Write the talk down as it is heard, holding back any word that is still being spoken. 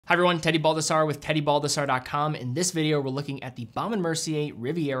Hi everyone, Teddy Baldassarre with TeddyBaldassarre.com. In this video, we're looking at the Baume Mercier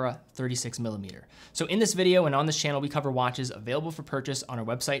Riviera 36mm. So in this video and on this channel, we cover watches available for purchase on our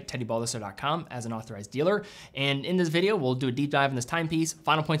website, TeddyBaldassarre.com, as an authorized dealer. And in this video, we'll do a deep dive in this timepiece,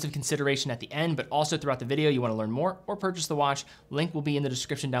 final points of consideration at the end, but also throughout the video, you wanna learn more or purchase the watch, link will be in the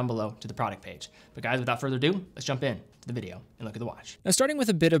description down below to the product page. But guys, without further ado, let's jump in to the video and look at the watch. Now, starting with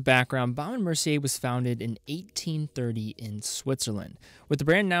a bit of background, Baume Mercier was founded in 1830 in Switzerland, with the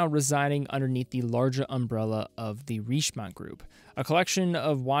brand now residing underneath the larger umbrella of the Richemont Group, a collection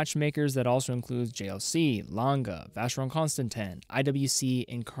of watchmakers that also includes JLC, Lange, Vacheron Constantin, IWC,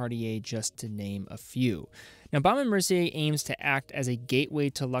 and Cartier, just to name a few. Now, Baume Mercier aims to act as a gateway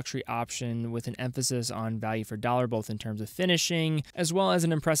to luxury option with an emphasis on value for dollar, both in terms of finishing, as well as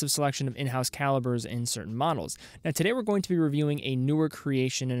an impressive selection of in-house calibers in certain models. Now, today we're going to be reviewing a newer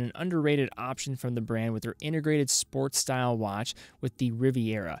creation and an underrated option from the brand with their integrated sports style watch with the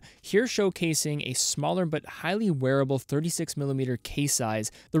Riviera. Here showcasing a smaller but highly wearable 36mm case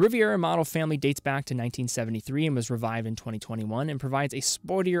size. The Riviera model family dates back to 1973 and was revived in 2021 and provides a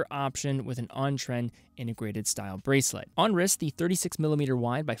sportier option with an on-trend integrated style bracelet. On wrist, the 36mm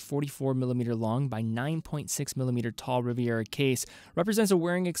wide by 44mm long by 9.6mm tall Riviera case represents a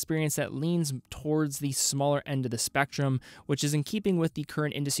wearing experience that leans towards the smaller end of the spectrum, which is in keeping with the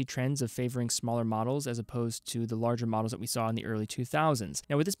current industry trends of favoring smaller models as opposed to the larger models that we saw in the early 2000s.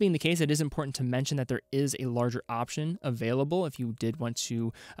 Now, with this being the case, it is important to mention that there is a larger option available if you did want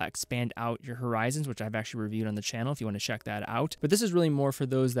to expand out your horizons, which I've actually reviewed on the channel if you want to check that out. But this is really more for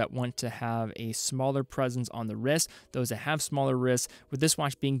those that want to have a smaller presence on the wrist, those that have smaller wrists, with this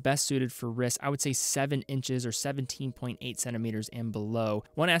watch being best suited for wrists, I would say 7 inches or 17.8 centimeters and below.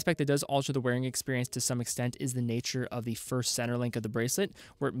 One aspect that does alter the wearing experience to some extent is the nature of the first center link of the bracelet,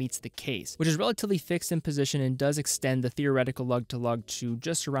 where it meets the case, which is relatively fixed in position and does extend the theoretical lug-to-lug to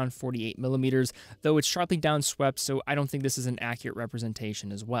just around 48mm, though it's sharply downswept, so I don't think this is an accurate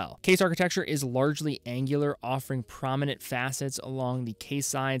representation as well. Case architecture is largely angular, offering prominent facets along the case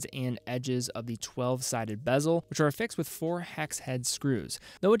sides and edges of the 12-sided bezel, which are affixed with 4 hex head screws.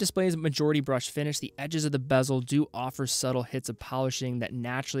 Though it displays majority brush finish, the edges of the bezel do offer subtle hits of polishing that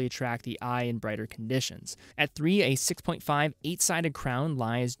naturally attract the eye in brighter conditions. At 3, a 6.5 8-sided crown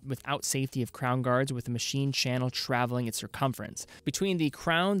lies without safety of crown guards, with a machine channel traveling its circumference. Between the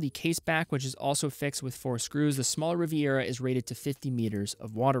crown, the case back, which is also fixed with 4 screws, the smaller Riviera is rated to 50 meters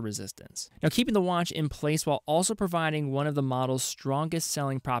of water resistance. Now, keeping the watch in place while also providing one of the model's strongest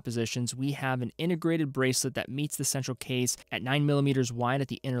selling propositions, we have an integrated bracelet that meets the central case at 9mm wide at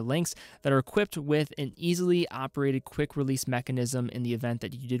the inner links that are equipped with an easily operated quick release mechanism in the event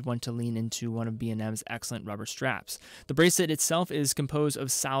that you did want to lean into one of B&M's excellent rubber straps. The bracelet itself is composed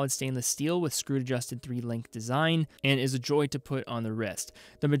of solid stainless steel with screw adjusted 3-link design and is a joy to put on the wrist.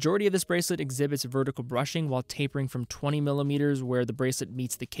 The majority of this bracelet exhibits vertical brushing while tapering from 20mm where the bracelet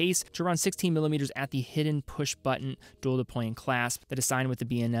meets the case to around 16mm at the hidden push button dual deploying clasp that is signed with the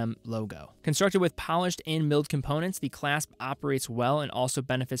B&M logo. Constructed with polished and milled components, the clasp operates well and also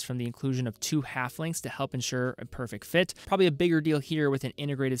benefits from the inclusion of 2 half links to help ensure a perfect fit. Probably a bigger deal here with an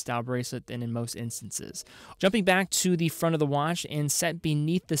integrated style bracelet than in most instances. Jumping back to the front of the watch and set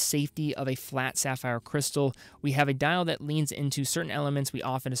beneath the safety of a flat sapphire crystal, we have a dial that leans into certain elements we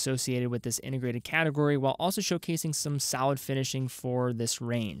often associated with this integrated category while also showcasing some solid finishing for this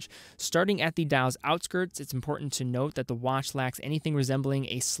range. Starting at the dial's outskirts, it's important to note that the watch lacks anything resembling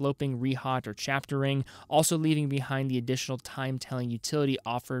a sloping rehaut or chapter ring, also leaving behind the additional time-telling utility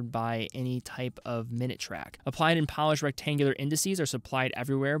offered by any type of minute track. Applied and polished rectangular indices are supplied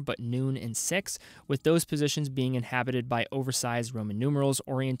everywhere but noon and 6, with those positions being inhabited by oversized Roman numerals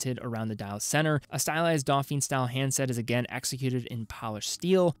oriented around the dial's center. A stylized Dauphine-style handset is again executed in polished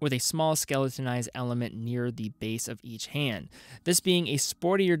steel, with a small skeletonized element near the base of each hand. This being a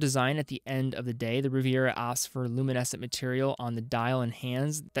sportier design at the end of the day, the Riviera opts for luminescent material on the dial and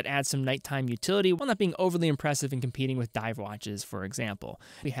hands that adds some nighttime utility while not being overly impressive in competing with dive watches, for example.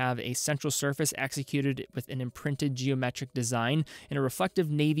 We have a central surface executed with an imprinted geometric design in a reflective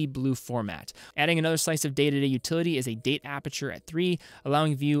navy blue format. Adding another slice of day-to-day utility is a date aperture at 3,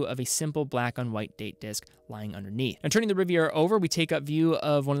 allowing view of a simple black on white date disc lying underneath. Now, turning the Riviera over, we take up view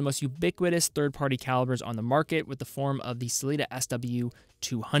of one of the most ubiquitous third-party calibers on the market with the form of the Sellita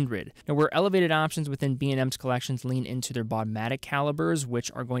SW200. Now, where elevated options within B&M's collections lean into their Baumatic calibers, which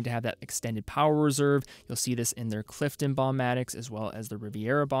are going to have that extended power reserve. You'll see this in their Clifton Baumatics as well as the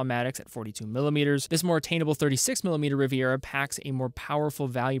Riviera Baumatics at 42mm. This more attainable 36mm Riviera packs a more powerful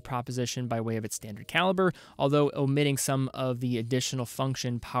value proposition by way of its standard caliber, although omitting some of the additional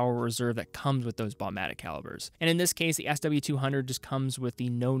function power reserve that comes with those Baumatic calibers. calibers. And in this case, the SW200 just comes with the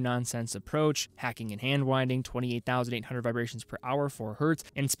no-nonsense approach, hacking and hand winding, 28,800 vibrations per hour, 4 hertz.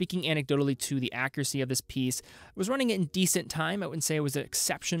 And speaking anecdotally to the accuracy of this piece, it was running it in decent time. I wouldn't say it was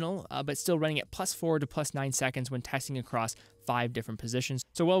exceptional, but still running at +4 to +9 seconds when testing across 5 different positions,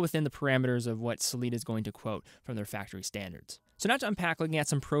 so well within the parameters of what Sellita is going to quote from their factory standards. So now to unpack, looking at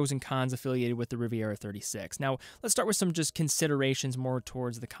some pros and cons affiliated with the Riviera 36. Now, let's start with some just considerations more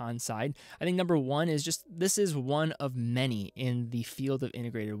towards the con side. I think number one is just this is one of many in the field of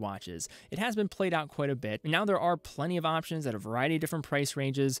integrated watches. It has been played out quite a bit, and now there are plenty of options at a variety of different price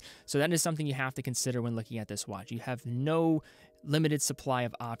ranges, so that is something you have to consider when looking at this watch. You have no limited supply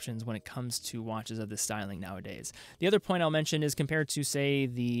of options when it comes to watches of this styling nowadays. The other point I'll mention is compared to, say,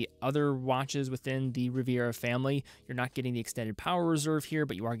 the other watches within the Riviera family, you're not getting the extended power reserve here,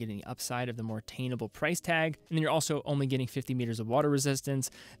 but you are getting the upside of the more attainable price tag. And then you're also only getting 50 meters of water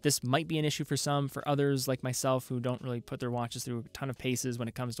resistance. This might be an issue for some. For others, like myself, who don't really put their watches through a ton of paces when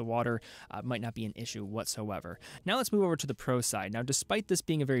it comes to water, might not be an issue whatsoever. Now let's move over to the pro side. Now, despite this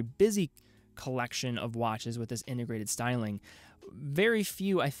being a very busy collection of watches with this integrated styling, very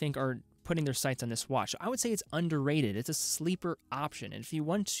few, I think, are putting their sights on this watch. So I would say it's underrated. It's a sleeper option. And if you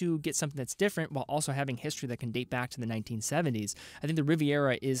want to get something that's different while also having history that can date back to the 1970s, I think the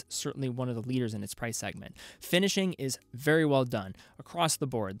Riviera is certainly one of the leaders in its price segment. Finishing is very well done across the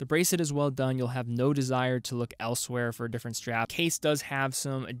board. The bracelet is well done. You'll have no desire to look elsewhere for a different strap. Case does have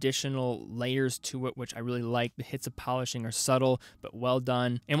some additional layers to it, which I really like. The hits of polishing are subtle, but well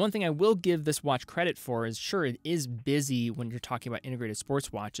done. And one thing I will give this watch credit for is, sure, it is busy when you're talking about integrated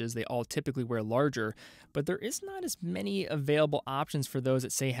sports watches. They all typically wear larger, but there is not as many available options for those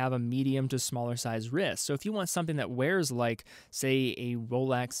that, say, have a medium to smaller size wrist. So if you want something that wears like, say, a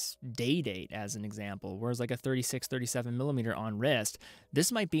Rolex Day Date as an example, wears like a 36, 37mm on wrist,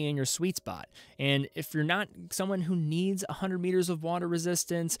 this might be in your sweet spot. And if you're not someone who needs 100 meters of water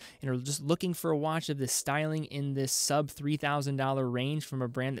resistance and are just looking for a watch of this styling in this sub $3,000 range from a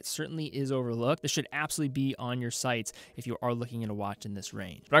brand that certainly is overlooked, this should absolutely be on your sights if you are looking at a watch in this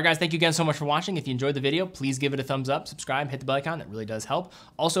range. All right, guys, thank you again so much for watching. If you enjoyed the video, please give it a thumbs up, subscribe, hit the bell icon. That really does help.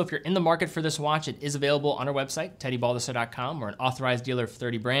 Also, if you're in the market for this watch, it is available on our website, teddybaldassarre.com. We're an authorized dealer for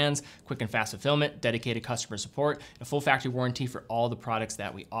 30 brands, quick and fast fulfillment, dedicated customer support, and a full factory warranty for all the products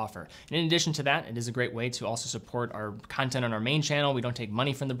that we offer. And in addition to that, it is a great way to also support our content on our main channel. We don't take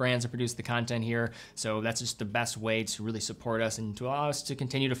money from the brands that produce the content here, so that's just the best way to really support us and to allow us to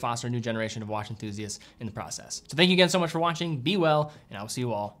continue to foster a new generation of watch enthusiasts in the process. So thank you again so much for watching. Be well, and I will see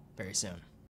you all very soon.